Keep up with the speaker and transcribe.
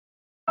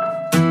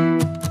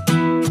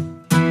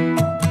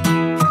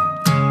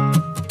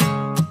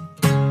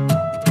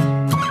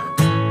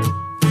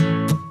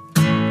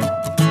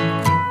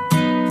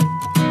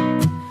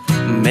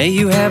May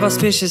you have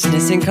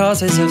auspiciousness and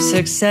causes of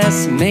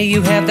success. May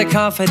you have the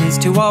confidence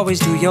to always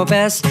do your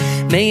best.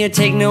 May it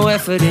take no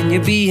effort in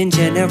you being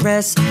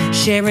generous,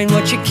 sharing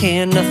what you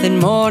can, nothing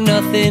more,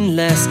 nothing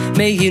less.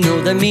 May you know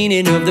the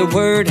meaning of the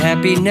word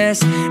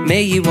happiness.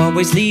 May you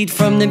always lead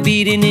from the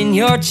beating in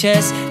your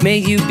chest. May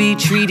you be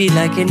treated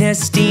like an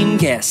esteemed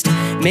guest.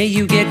 May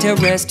you get to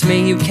rest, may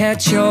you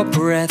catch your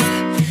breath.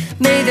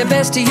 May the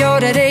best of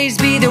your days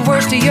be the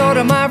worst of your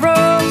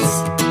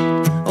tomorrows.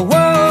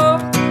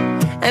 Whoa.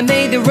 And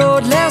may the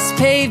road less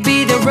paved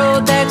be the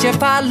road that you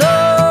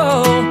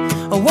follow.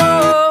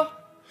 Whoa.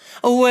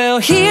 Well,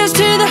 here's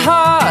to the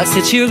hearts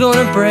that you're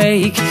gonna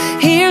break.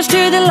 Here's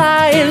to the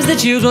lives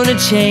that you're gonna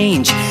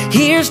change.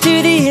 Here's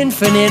to the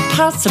infinite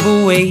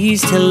possible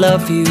ways to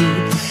love you.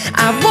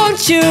 I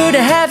want you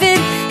to have it.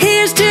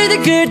 Here's to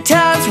the good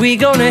times we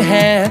gonna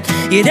have.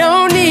 You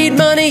don't need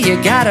money, you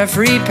got a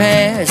free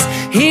pass.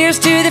 Here's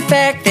to the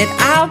fact that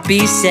I'll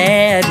be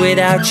sad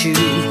without you.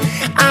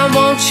 I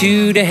want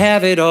you to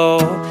have it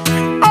all.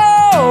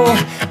 Oh,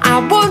 I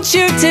want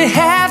you to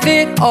have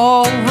it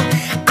all.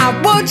 I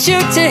want you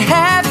to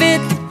have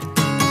it.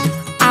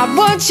 I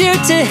want you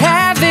to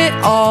have it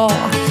all.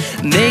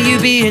 May you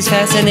be as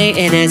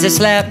fascinating as a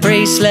slap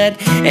bracelet,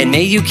 and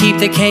may you keep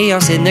the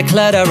chaos and the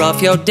clutter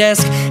off your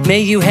desk. May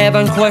you have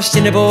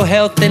unquestionable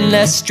health and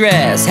less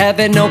stress,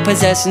 having no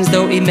possessions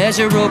though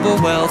immeasurable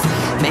wealth.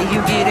 May you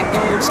get a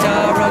gold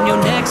star on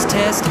your next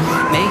test.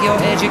 May your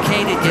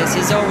educated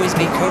guesses always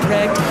be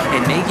correct,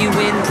 and may you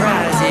win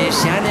prizes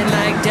shining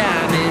like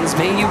diamonds.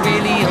 May you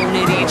really own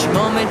it each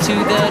moment to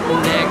the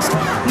next.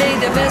 May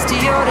the best of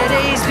your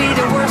days be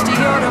the worst of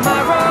your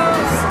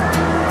tomorrows.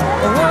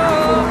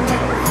 Whoa.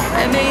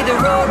 And may the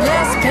road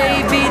less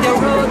paved be the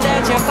road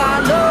that you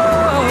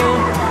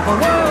follow.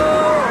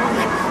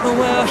 Whoa.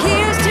 Well,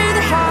 here's to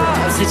the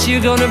hearts that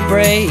you're gonna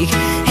break.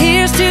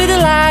 Here's to the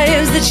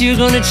lives that you're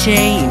gonna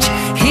change.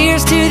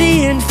 Here's to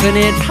the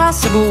infinite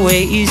possible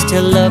ways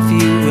to love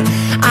you.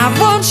 I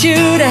want you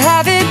to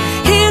have it.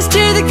 Here's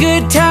to the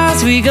good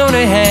times we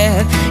gonna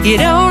have. You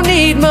don't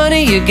need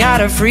money, you got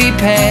a free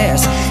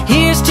pass.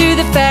 Here's to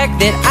the fact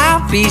that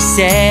I'll be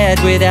sad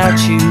without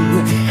you.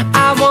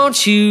 I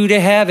want you to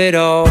have it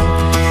all.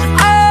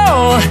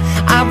 Oh,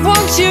 I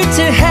want you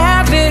to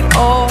have it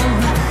all.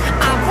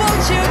 I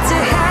want you to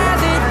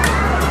have it.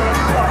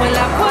 Well,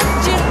 I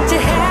want you to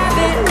have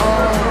it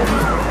all.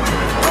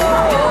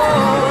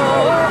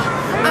 Oh,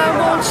 I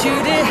want you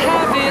to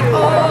have it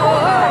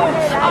all.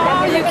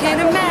 All you can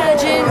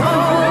imagine. Oh,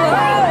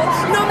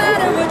 no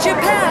matter what your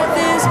path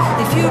is,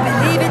 if you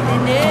believe it,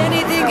 then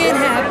anything can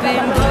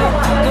happen. Go,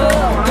 go,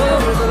 go.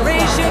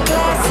 Raise your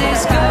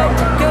glasses. Go,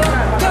 go,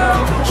 go.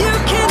 You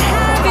can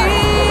have it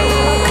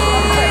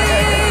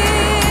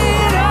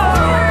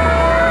all.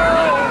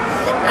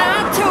 I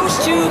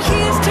toast you.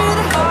 Here's to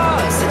the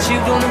hearts that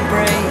you're gonna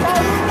break.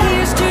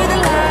 Here's to the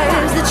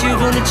lives that you're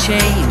gonna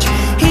change.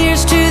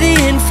 Here's to the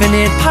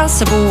infinite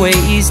possible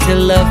ways to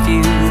love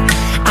you.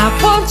 I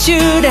want you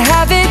to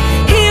have it.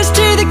 Here's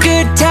to the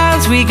good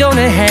times we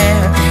gonna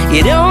have.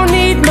 You don't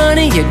need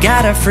money, you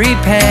got a free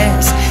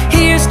pass.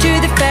 Here's to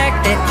the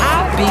fact that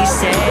I'll be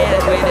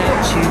sad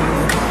without you.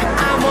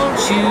 I want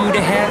you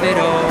to have it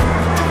all.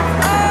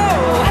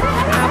 Oh,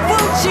 I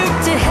want you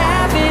to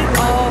have it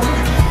all.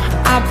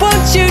 I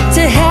want you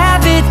to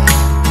have it.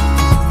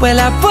 Well,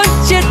 I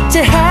want you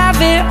to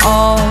have it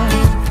all.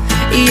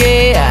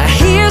 Yeah,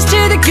 here's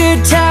to the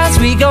good times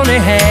we gonna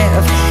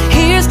have.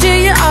 Here's to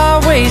you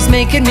always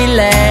making me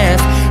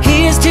laugh.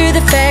 Here's to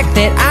the fact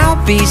that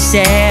I'll be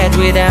sad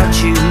without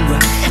you.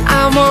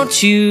 I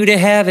want you to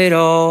have it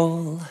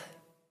all.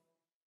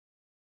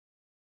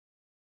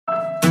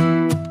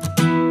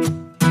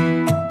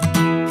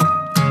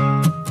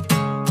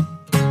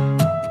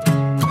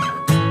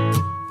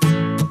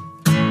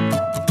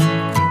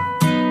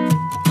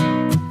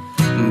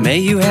 May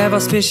you have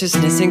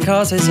auspiciousness and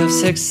causes of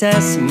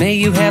success. May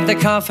you have the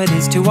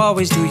confidence to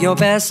always do your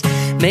best.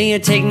 May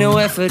it take no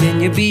effort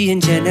in you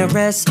being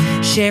generous,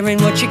 sharing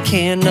what you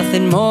can,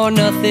 nothing more,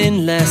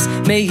 nothing less.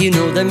 May you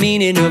know the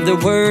meaning of the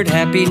word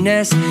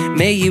happiness.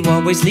 May you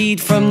always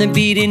lead from the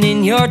beating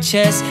in your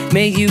chest.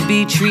 May you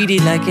be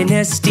treated like an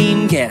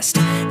esteemed guest.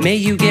 May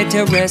you get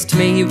to rest,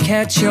 may you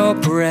catch your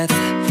breath.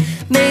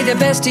 May the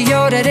best of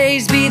your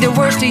days be the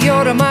worst of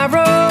your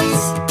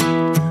tomorrows.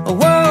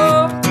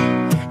 Whoa.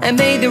 And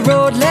may the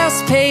road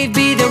less paved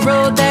be the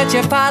road that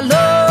you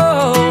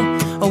follow.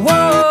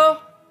 Whoa.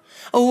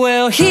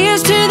 Well,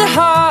 here's to the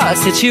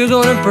hearts that you're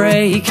gonna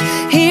break.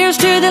 Here's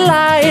to the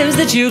lives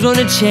that you're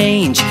gonna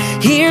change.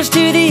 Here's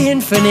to the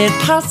infinite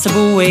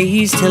possible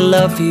ways to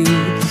love you.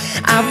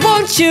 I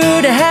want you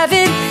to have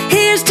it.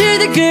 Here's to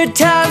the good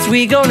times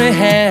we gonna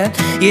have.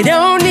 You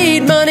don't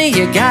need money,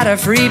 you got a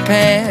free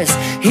pass.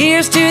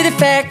 Here's to the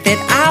fact that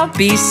I'll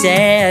be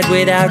sad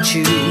without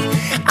you.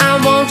 I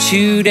want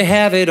you to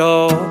have it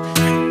all.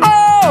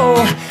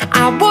 Oh,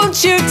 I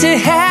want you to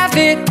have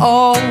it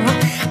all.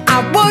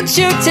 I want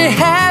you to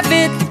have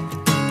it.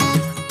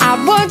 I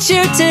I want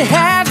you to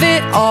have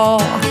it all.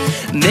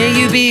 May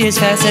you be as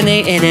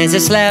fascinating as a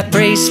slap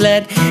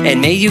bracelet, and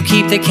may you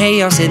keep the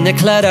chaos and the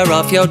clutter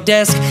off your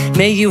desk.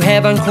 May you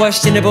have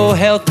unquestionable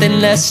health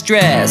and less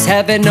stress,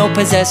 having no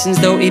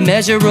possessions though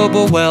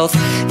immeasurable wealth.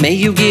 May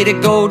you get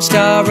a gold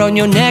star on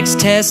your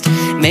next test.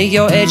 May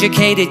your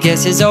educated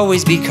guesses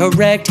always be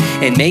correct,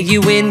 and may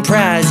you win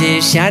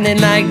prizes shining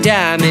like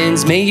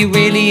diamonds. May you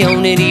really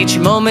own it each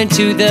moment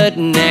to the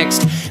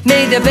next.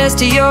 May the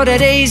best of your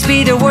days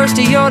be the worst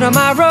of your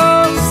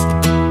tomorrows.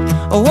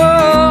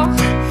 Whoa.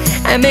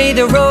 And may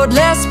the road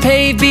less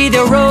paved be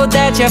the road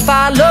that you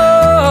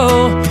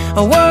follow.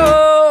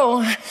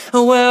 Whoa.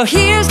 Well,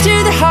 here's to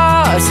the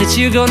hearts that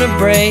you're gonna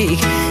break.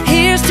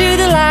 Here's to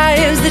the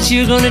lives that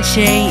you're gonna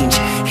change.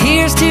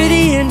 Here's to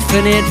the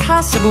infinite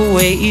possible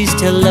ways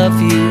to love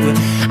you.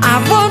 I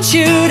want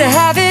you to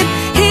have it.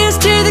 Here's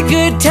to the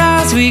good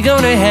times we're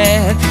gonna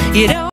have. You know